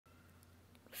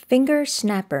Finger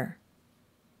snapper.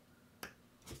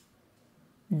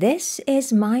 "This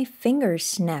is my finger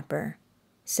snapper,"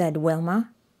 said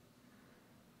Wilma.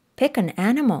 "Pick an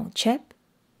animal, Chip."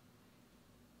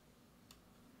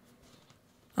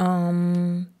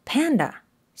 Panda,"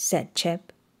 said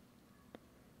Chip.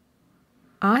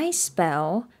 "I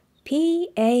spell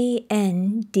Panda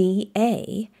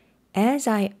as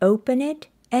I open it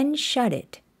and shut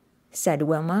it," said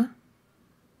Wilma.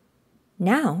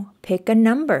 "Now pick a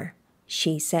number,"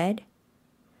 she said.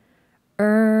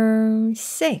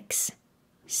 6,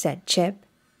 said Chip.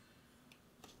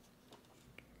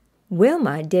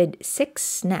 Wilma did 6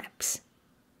 snaps.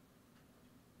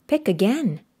 "Pick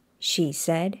again," she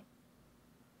said.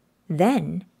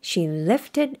 Then she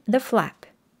lifted the flap.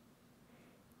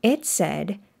 It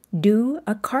said, "Do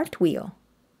a cartwheel."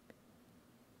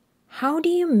 "How do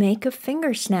you make a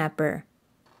finger snapper?"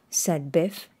 said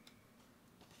Biff.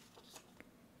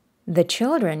 The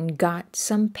children got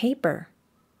some paper.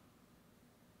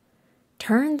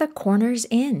 "Turn the corners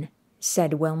in,"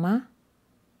 said Wilma.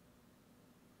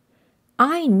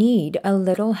 "I need a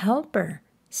little helper,"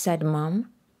 said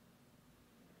Mom.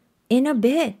 "In a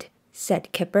bit,"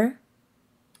 said Kipper.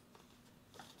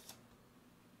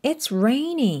 "It's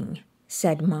raining,"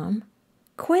 said Mom.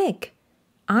 "Quick,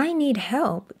 I need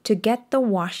help to get the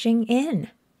washing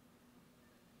in."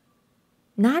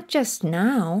 "Not just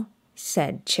now,"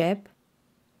 said Chip.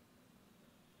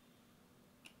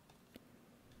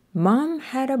 Mom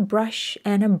had a brush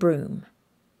and a broom.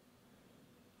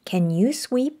 "Can you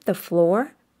sweep the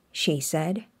floor?" she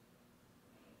said.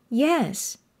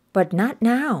 "Yes, but not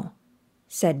now,"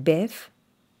 said Biff.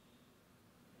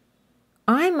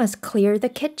 "I must clear the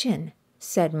kitchen,"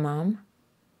 said Mom.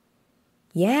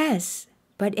 "Yes,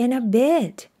 but in a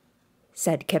bit,"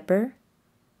 said Kipper.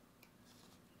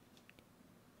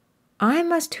 "I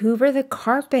must hoover the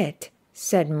carpet,"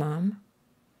 said Mom.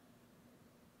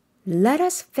 "Let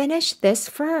us finish this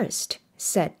first,"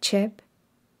 said Chip.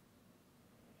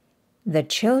 The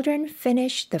children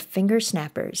finished the finger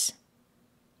snappers.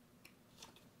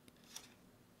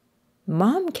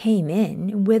 Mom came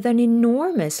in with an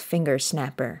enormous finger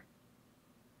snapper.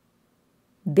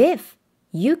 "Biff,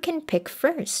 you can pick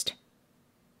first,"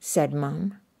 said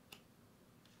Mom.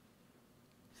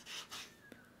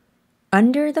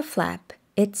 Under the flap,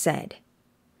 it said,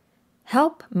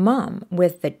 "Help Mom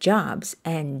with the jobs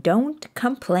and don't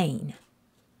complain."